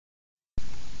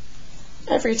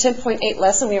And for your 10.8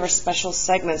 lesson, we have our special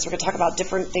segments. We're going to talk about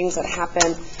different things that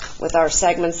happen with our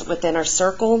segments within our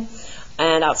circle.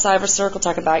 And outside of our circle,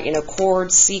 talk about,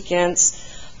 chords, secants,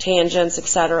 tangents,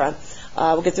 etc.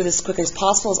 We'll get through this as quickly as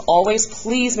possible. As always,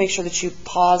 please make sure that you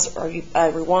pause or you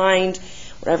rewind,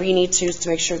 whatever you need to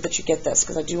make sure that you get this,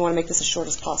 because I do want to make this as short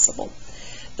as possible.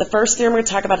 The first theorem we're going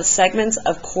to talk about is segments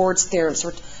of chords theorem. So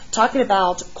we're talking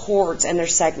about chords and their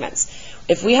segments.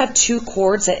 If we have two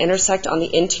chords that intersect on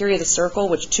the interior of the circle,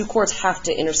 which two chords have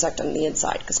to intersect on the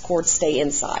inside because chords stay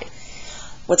inside,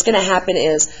 what's going to happen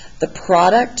is the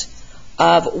product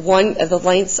of the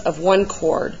lengths of one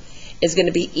chord is going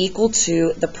to be equal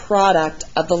to the product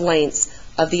of the lengths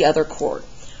of the other chord.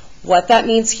 What that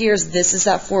means here is this is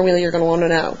that formula you're going to want to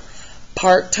know.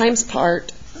 Part times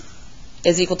part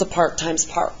is equal to part times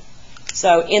part.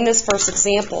 So in this first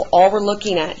example, all we're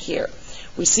looking at here,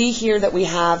 we see here that we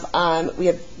have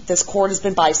this chord has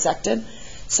been bisected,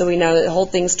 so we know that the whole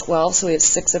thing's 12, so we have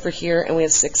 6 over here and we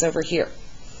have 6 over here.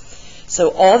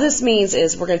 So all this means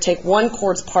is we're going to take one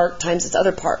chord's part times its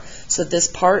other part. So this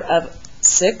part of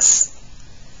 6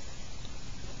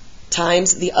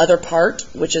 times the other part,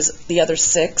 which is the other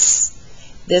 6.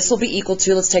 This will be equal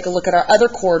to, let's take a look at our other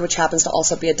chord, which happens to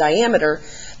also be a diameter.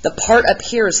 The part up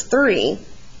here is 3,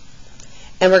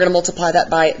 and we're going to multiply that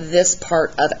by this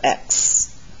part of x.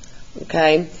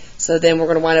 Okay, so then we're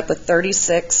going to wind up with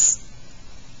 36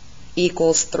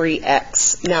 equals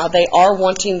 3x. Now they are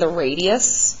wanting the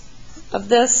radius of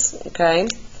this, okay,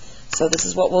 so this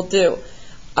is what we'll do.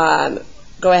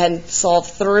 Go ahead and solve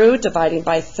through, dividing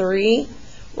by 3.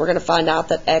 We're going to find out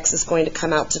that x is going to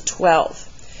come out to 12.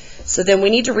 So then we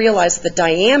need to realize that the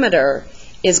diameter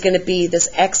is going to be this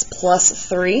x plus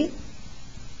 3.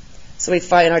 So we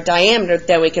find our diameter,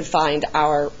 then we can find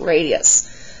our radius.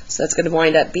 So it's going to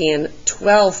wind up being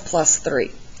 12 plus 3.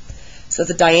 So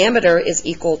the diameter is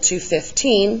equal to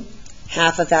 15.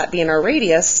 Half of that being our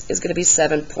radius is going to be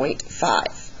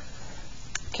 7.5.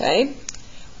 Okay?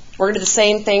 We're going to do the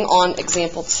same thing on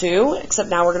example 2, except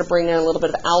now we're going to bring in a little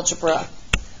bit of algebra, a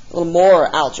little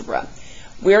more algebra.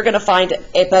 We're going to find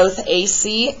both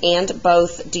AC and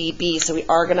both DB, so we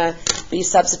are going to be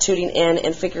substituting in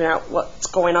and figuring out what's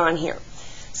going on here.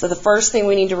 So the first thing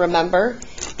we need to remember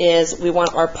is we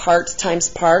want our part times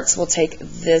part. So we'll take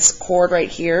this chord right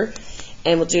here,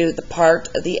 and we'll do the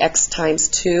part of the x times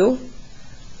 2,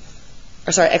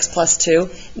 or sorry, x plus 2.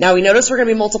 Now we notice we're going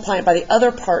to be multiplying by the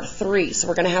other part 3, so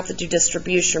we're going to have to do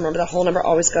distribution. Remember, the whole number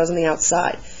always goes on the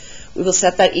outside. We will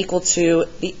set that equal to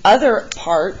the other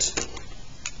part,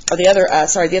 or the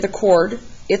other chord,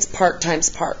 its part times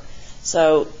part.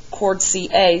 So chord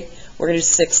CA, we're going to do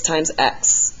 6 times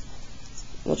x,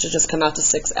 which will just come out to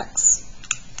 6x.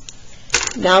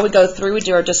 Now we go through, we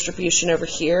do our distribution over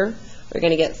here. We're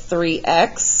going to get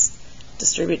 3x,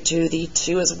 distribute to the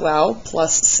 2 as well,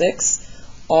 plus 6,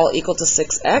 all equal to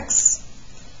 6x.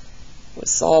 We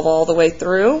solve all the way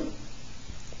through.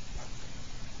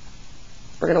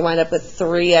 We're going to wind up with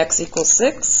 3x equals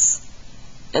 6,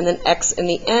 and then x in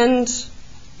the end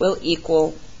will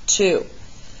equal 2.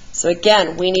 So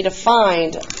again, we need to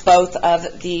find both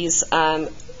of these. We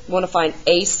want to find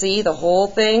AC, the whole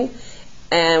thing,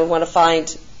 and we want to find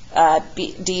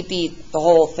DB, the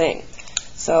whole thing.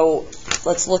 So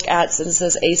let's look at, since it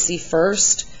says AC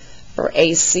first, for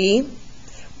AC,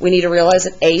 we need to realize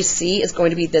that AC is going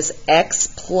to be this x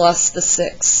plus the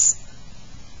 6.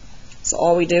 So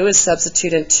all we do is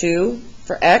substitute in 2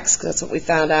 for x, because that's what we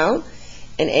found out,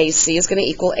 and AC is going to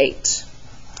equal 8.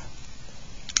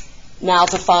 Now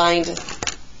to find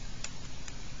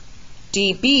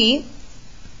DB,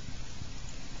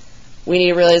 we need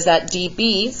to realize that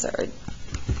DB, sorry,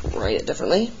 write it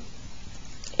differently,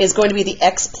 is going to be the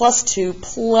x plus 2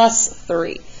 plus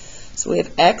 3. So we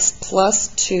have x plus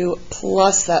 2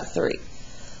 plus that 3.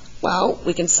 Well,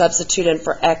 we can substitute in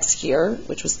for x here,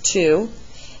 which was 2,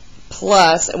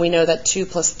 plus, and we know that 2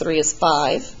 plus 3 is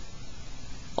 5.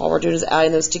 All we're doing is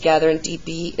adding those together, and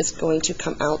DB is going to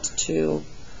come out to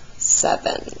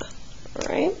 7. All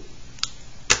right?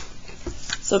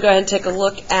 So go ahead and take a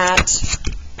look at,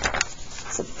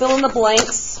 so fill in the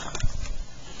blanks.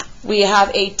 We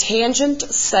have a tangent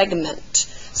segment.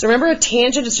 So remember, a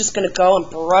tangent is just going to go and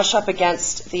brush up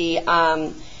against the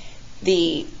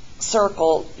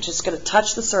circle, just going to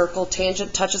touch the circle.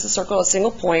 Tangent touches the circle at a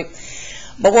single point.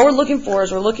 But what we're looking for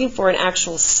is we're looking for an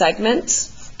actual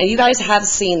segment, and you guys have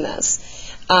seen this.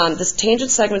 This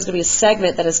tangent segment is going to be a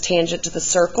segment that is tangent to the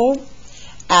circle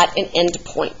at an end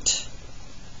point.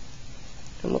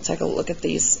 And we'll take a look at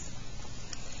these.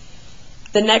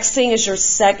 The next thing is your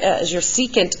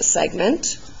secant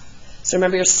segment. So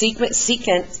remember, your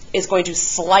secant is going to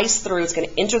slice through. It's going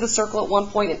to enter the circle at one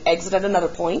point and exit at another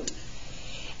point.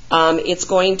 It's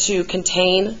going to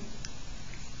contain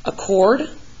a chord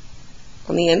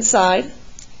on the inside.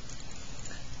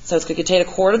 So it's going to contain a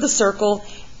chord of the circle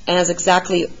and has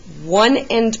exactly one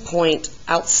endpoint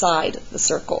outside the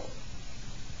circle.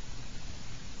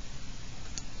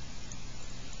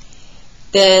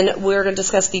 Then we're going to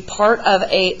discuss the part of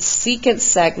a secant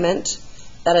segment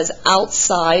that is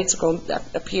outside. So going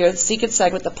up here, the secant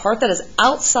segment, the part that is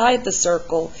outside the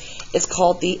circle is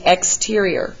called the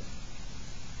exterior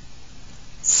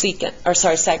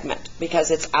segment,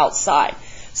 because it's outside.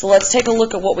 So let's take a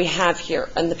look at what we have here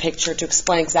in the picture to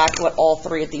explain exactly what all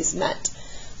three of these meant.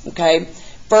 Okay,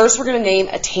 first we're going to name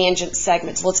a tangent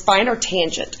segment. So let's find our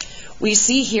tangent. We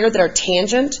see here that our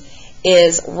tangent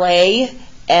is ray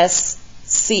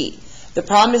SC. The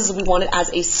problem is we want it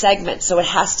as a segment, so it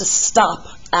has to stop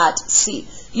at C.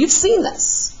 You've seen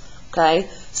this, okay?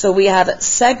 So we have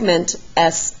segment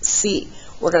SC.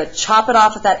 We're going to chop it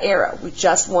off at that arrow. We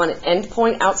just want an end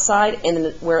point outside and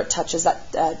then where it touches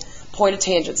that point of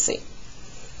tangency.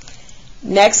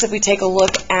 Next, if we take a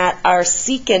look at our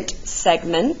secant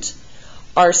segment,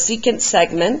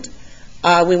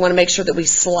 we want to make sure that we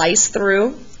slice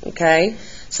through, okay?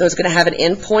 So it's going to have an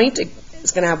end point.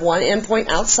 It's going to have one endpoint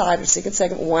outside, or secant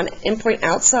segment, one endpoint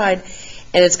outside,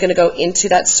 and it's going to go into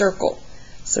that circle.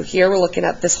 So here we're looking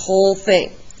at this whole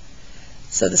thing.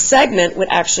 So the segment would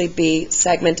actually be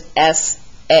segment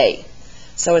SA.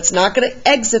 So it's not going to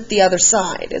exit the other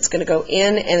side. It's going to go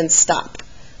in and then stop.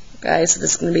 Okay, so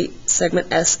this is going to be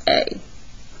segment SA.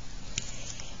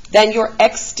 Then your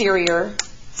exterior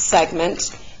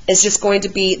segment is just going to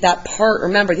be that part.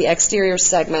 Remember, the exterior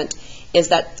segment is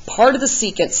that part of the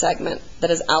secant segment that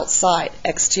is outside,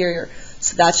 exterior.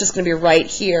 So that's just going to be right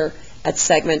here at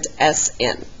segment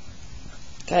SN.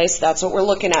 Okay, so that's what we're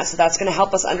looking at. So that's going to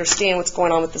help us understand what's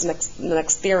going on with the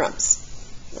next theorems.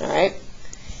 All right.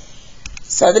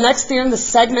 So the next theorem, the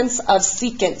segments of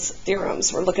secants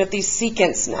theorems. We're looking at these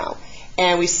secants now.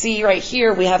 And we see right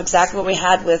here we have exactly what we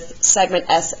had with segment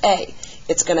SA.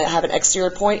 It's going to have an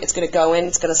exterior point. It's going to go in.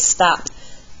 It's going to stop.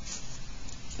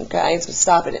 Okay, it's going to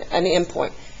stop at an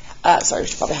endpoint. Sorry, I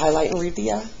should probably highlight and read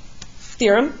the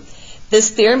theorem. This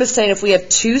theorem is saying if we have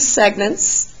two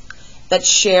segments that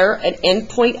share an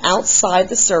endpoint outside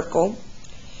the circle,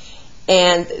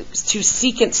 and two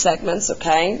secant segments,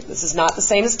 okay, this is not the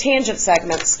same as tangent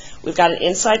segments. We've got an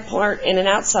inside part and an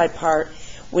outside part.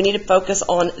 We need to focus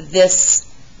on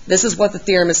this. This is what the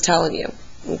theorem is telling you,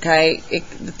 okay?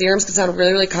 The theorems can sound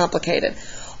really, really complicated.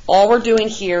 All we're doing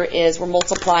here is we're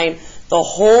multiplying the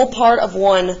whole part of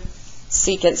one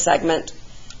secant segment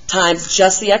times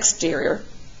just the exterior,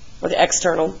 or the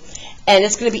external, and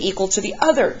it's going to be equal to the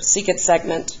other secant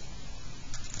segment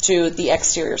to the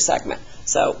exterior segment.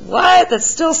 So what? That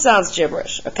still sounds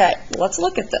gibberish. Okay, let's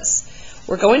look at this.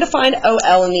 We're going to find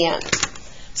OL in the end.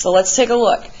 So let's take a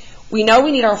look. We know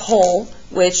we need our whole,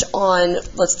 which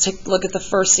let's take a look at the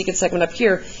first secant segment up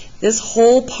here. This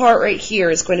whole part right here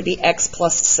is going to be x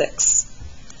plus 6.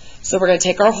 So we're going to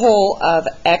take our whole of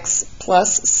x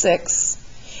plus 6,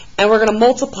 and we're going to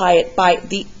multiply it by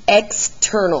the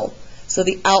external, so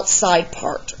the outside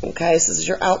part. Okay, so this is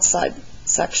your outside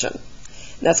section.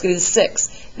 And that's going to be the 6.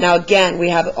 Now again, we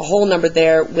have a whole number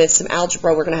there with some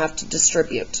algebra we're going to have to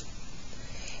distribute.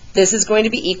 This is going to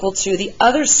be equal to the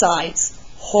other side's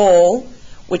whole,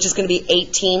 which is going to be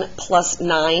 18 plus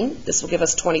 9. This will give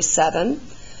us 27.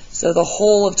 So the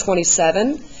whole of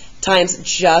 27 times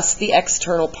just the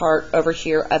external part over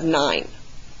here of 9.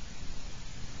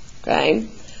 Okay,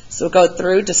 so we'll go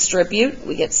through, distribute,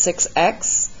 we get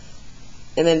 6x,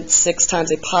 and then 6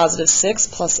 times a positive 6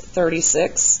 plus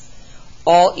 36,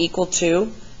 all equal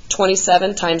to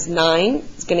 27 times 9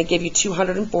 is going to give you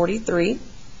 243.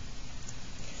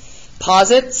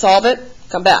 Pause it, solve it,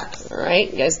 come back. All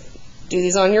right, you guys do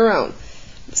these on your own.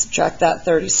 Subtract that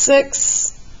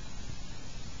 36.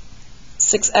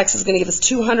 6x is going to give us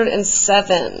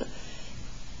 207.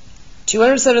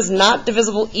 207 is not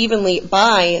divisible evenly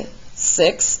by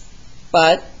 6,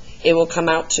 but it will come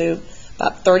out to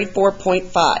about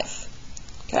 34.5.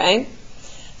 Okay?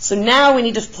 So now we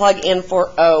need to plug in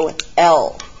for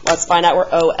OL. Let's find out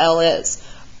where OL is.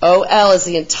 OL is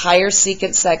the entire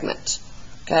secant segment.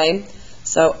 Okay?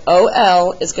 So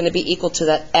OL is going to be equal to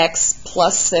that x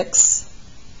plus 6.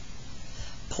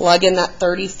 Plug in that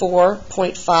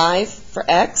 34.5 for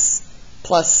x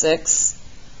plus 6.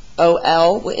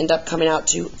 OL will end up coming out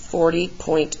to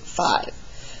 40.5.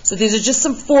 So these are just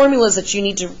some formulas that you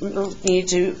need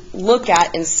to look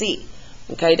at and see,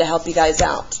 okay, to help you guys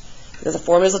out. Because the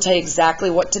formulas will tell you exactly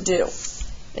what to do.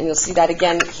 And you'll see that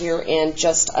again here in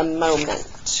just a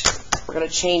moment. We're going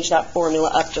to change that formula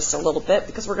up just a little bit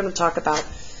because we're going to talk about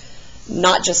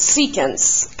not just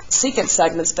secants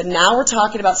segments, but now we're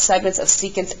talking about segments of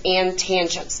secants and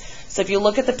tangents. So if you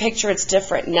look at the picture, it's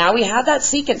different. Now we have that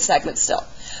secant segment still,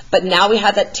 but now we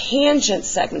have that tangent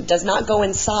segment. It does not go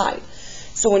inside.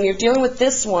 So when you're dealing with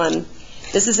this one,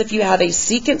 this is if you have a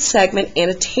secant segment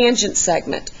and a tangent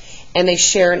segment, and they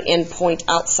share an endpoint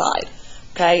outside.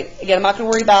 Okay? Again, I'm not going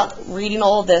to worry about reading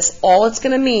all of this. All it's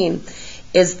going to mean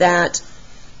is that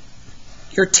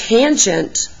your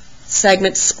tangent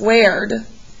segment squared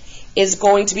is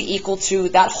going to be equal to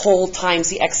that whole times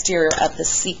the exterior of the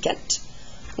secant.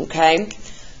 Okay?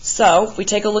 So if we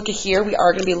take a look at here, we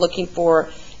are going to be looking for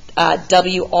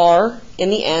WR in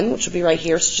the end, which will be right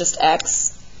here, so just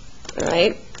X. All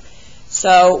right?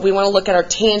 So we want to look at our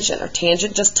tangent. Our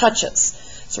tangent just touches.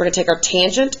 So we're going to take our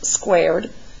tangent squared.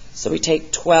 So we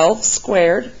take 12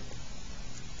 squared.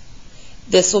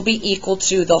 This will be equal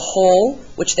to the whole,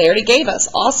 which they already gave us,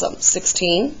 awesome,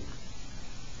 16,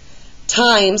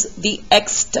 times the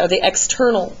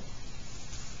external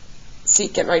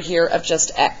secant right here of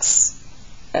just X.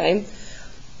 Okay?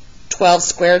 12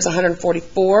 squared is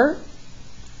 144.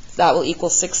 That will equal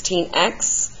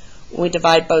 16X. When we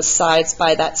divide both sides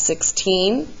by that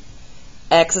 16,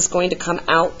 X is going to come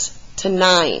out to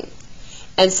 9.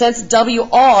 And since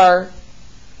WR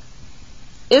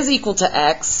is equal to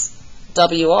X,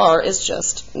 WR is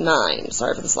just 9.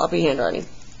 Sorry for the sloppy handwriting.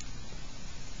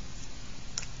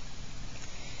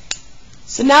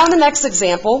 So now in the next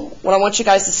example, what I want you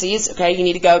guys to see is, okay, you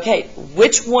need to go, okay,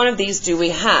 which one of these do we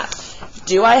have?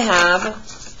 Do I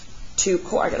have two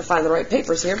chords? I got to find the right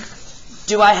papers here.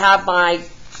 Do I have my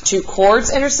two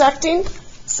chords intersecting?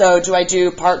 So do I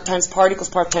do part times part equals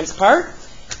part times part?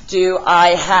 Do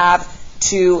I have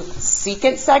two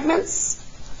secant segments?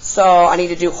 So I need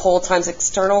to do whole times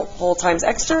external, whole times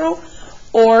external.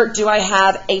 Or do I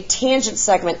have a tangent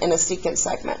segment and a secant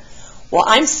segment? Well,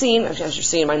 I'm seeing, as you're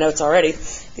seeing in my notes already,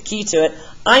 the key to it,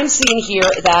 I'm seeing here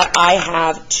that I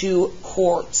have two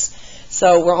chords.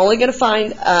 So we're only going to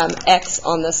find X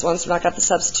on this one, so we're not going to have to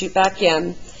substitute back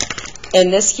in.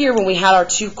 And this here, when we had our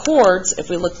two chords, if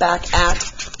we look back at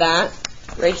that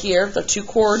right here, the two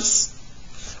chords,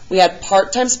 we had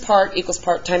part times part equals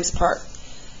part times part.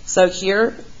 So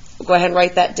here, we'll go ahead and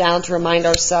write that down to remind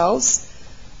ourselves.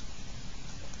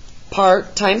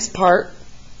 Part times part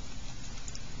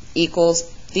equals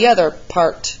the other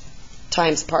part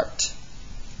times part.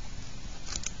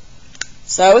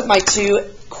 So with my two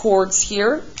chords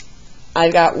here,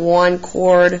 I've got one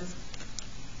chord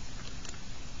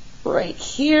right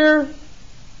here.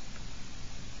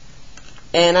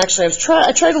 And actually,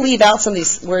 I tried to leave out some of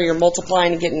these where you're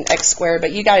multiplying and getting x squared,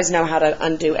 but you guys know how to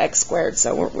undo x squared,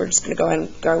 so we're just going to go ahead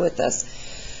and go with this.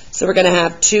 So we're going to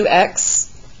have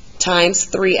 2x times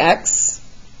 3x.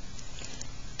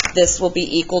 This will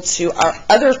be equal to our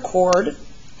other chord,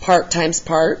 part times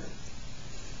part,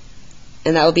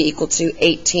 and that will be equal to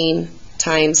 18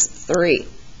 times 3.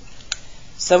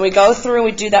 So we go through and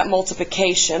we do that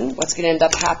multiplication. What's going to end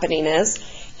up happening is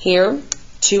here,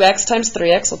 2x times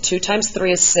 3x, so 2 times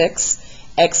 3 is 6.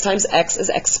 X times x is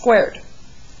x squared.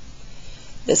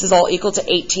 This is all equal to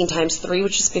 18 times 3,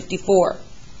 which is 54.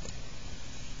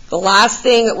 The last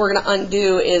thing that we're going to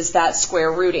undo is that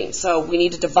square rooting. So we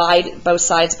need to divide both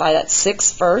sides by that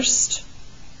 6 first.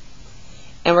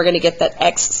 And we're going to get that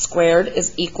x squared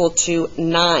is equal to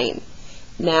 9.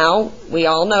 Now, we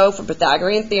all know from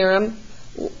Pythagorean theorem,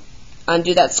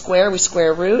 undo that square, we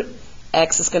square root.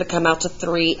 X is going to come out to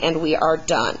 3, and we are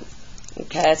done.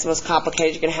 Okay, that's the most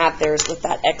complicated you can have there is with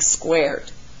that x squared.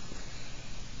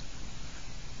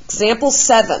 Example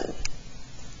 7,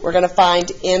 we're going to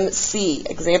find in C.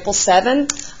 Example 7,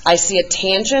 I see a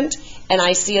tangent and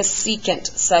I see a secant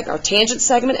segment, or tangent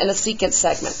segment and a secant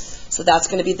segment. So that's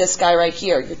going to be this guy right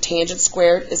here. Your tangent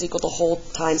squared is equal to whole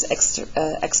times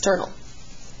external.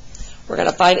 We're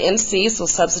going to find MC, so we'll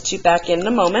substitute back in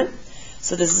a moment.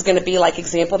 So this is going to be like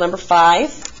example number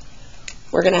 5.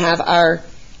 We're going to have our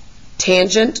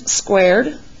tangent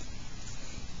squared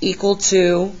equal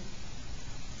to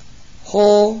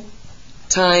whole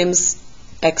times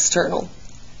external.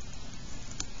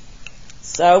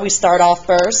 So we start off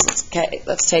first.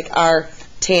 Let's take our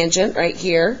tangent right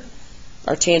here,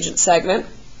 our tangent segment.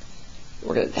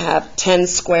 We're going to have 10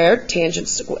 squared, tangent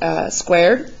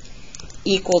squared,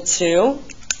 equal to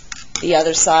the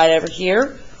other side over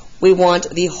here. We want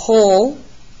the whole,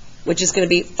 which is going to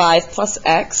be 5 plus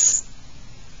x.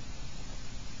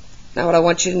 Now what I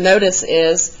want you to notice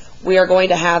is we are going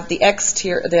to have the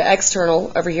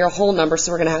external over here, a whole number,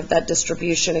 so we're going to have that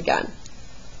distribution again.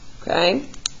 Okay?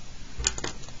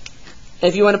 And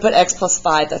if you want to put x plus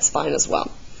 5, that's fine as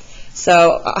well.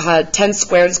 So 10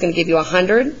 squared is going to give you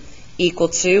 100, equal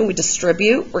to, we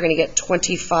distribute, we're going to get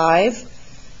 25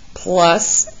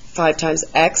 plus 5 times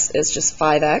x is just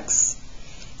 5x.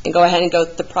 And go ahead and go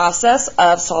through the process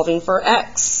of solving for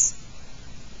x.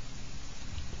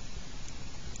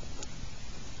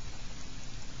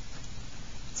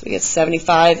 So we get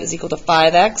 75 is equal to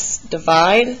 5x,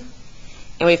 divide,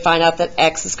 and we find out that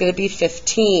x is going to be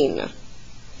 15.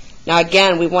 Now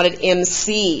again, we wanted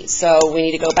MC, so we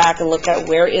need to go back and look at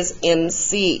where is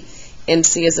MC.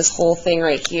 MC is this whole thing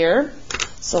right here.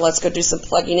 So let's go do some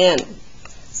plugging in.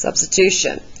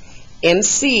 Substitution.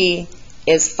 MC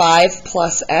is 5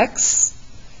 plus x.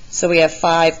 So we have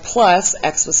 5 plus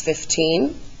x was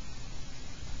 15.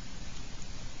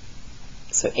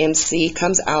 So MC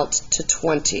comes out to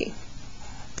 20.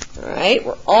 All right,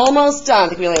 we're almost done. I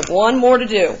think we only have one more to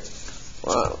do.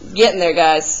 Well, getting there,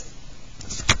 guys.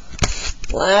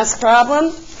 Last problem.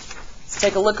 Let's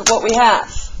take a look at what we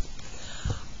have.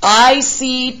 I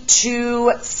see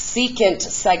 2 secant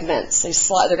segments.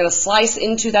 They're going to slice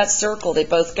into that circle. They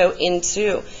both go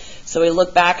into. So we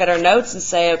look back at our notes and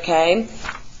say, okay,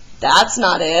 that's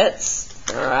not it.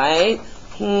 All right.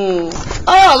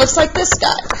 Oh, it looks like this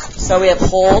guy. So we have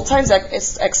whole times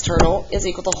external is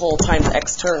equal to whole times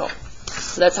external.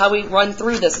 So that's how we run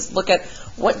through this. Look at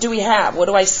what do we have? What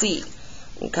do I see?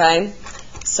 Okay.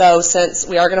 So since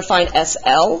we are going to find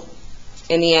SL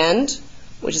in the end,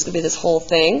 which is going to be this whole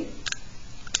thing.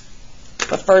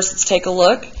 But first, let's take a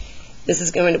look. We're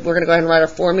going to go ahead and write our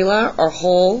formula, our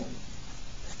whole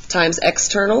times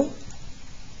external.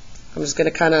 I'm just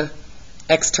going to kind of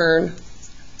extern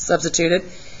substitute it.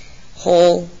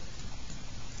 Whole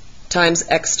times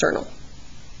external.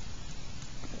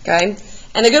 Okay?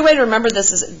 And a good way to remember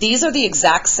this is these are the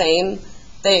exact same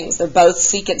things. They're both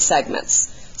secant segments.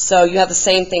 So you have the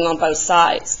same thing on both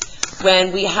sides.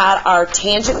 When we had our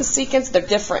tangent and secants, they're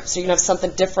different. So you can have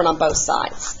something different on both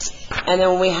sides. And then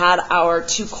when we had our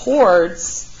 2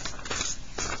 chords,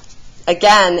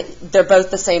 again, they're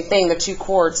both the same thing. They're 2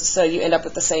 chords, so you end up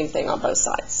with the same thing on both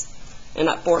sides in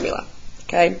that formula.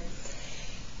 Okay?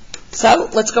 So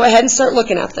let's go ahead and start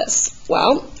looking at this.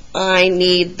 Well, I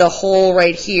need the whole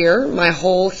right here. My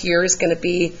whole here is going to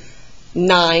be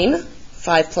 9,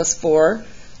 5 plus 4.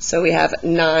 So we have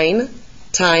 9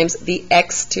 times the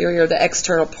exterior, the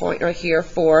external point right here,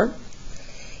 4,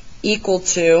 equal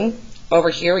to, over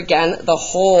here again, the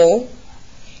whole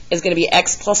is going to be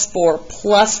x plus 4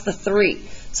 plus the 3.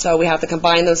 So we have to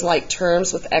combine those like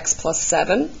terms with x plus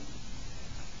 7.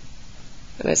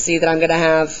 And I see that I'm going to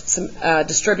have some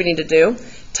distributing to do,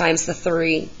 times the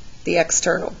 3, the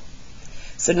external.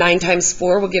 So 9 times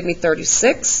 4 will give me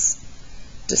 36.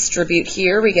 Distribute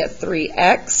here, we get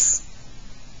 3x.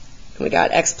 We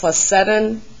got x plus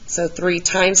 7, so 3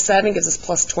 times 7 gives us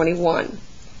plus 21.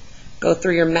 Go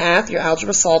through your math, your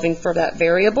algebra solving for that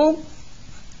variable.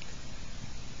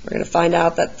 We're going to find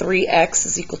out that 3x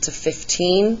is equal to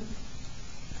 15,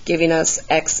 giving us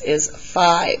x is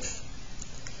 5.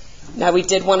 Now we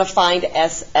did want to find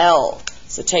SL,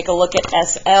 so take a look at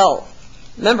SL.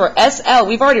 Remember, SL,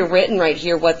 we've already written right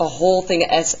here what the whole thing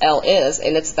of SL is,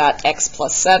 and it's that x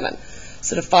plus 7.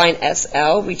 So to find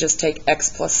SL, we just take x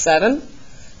plus 7,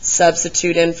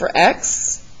 substitute in for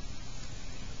x,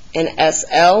 and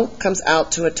SL comes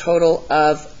out to a total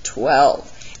of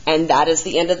 12. And that is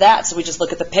the end of that. So we just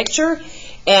look at the picture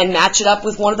and match it up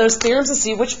with one of those theorems and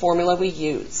see which formula we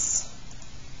use.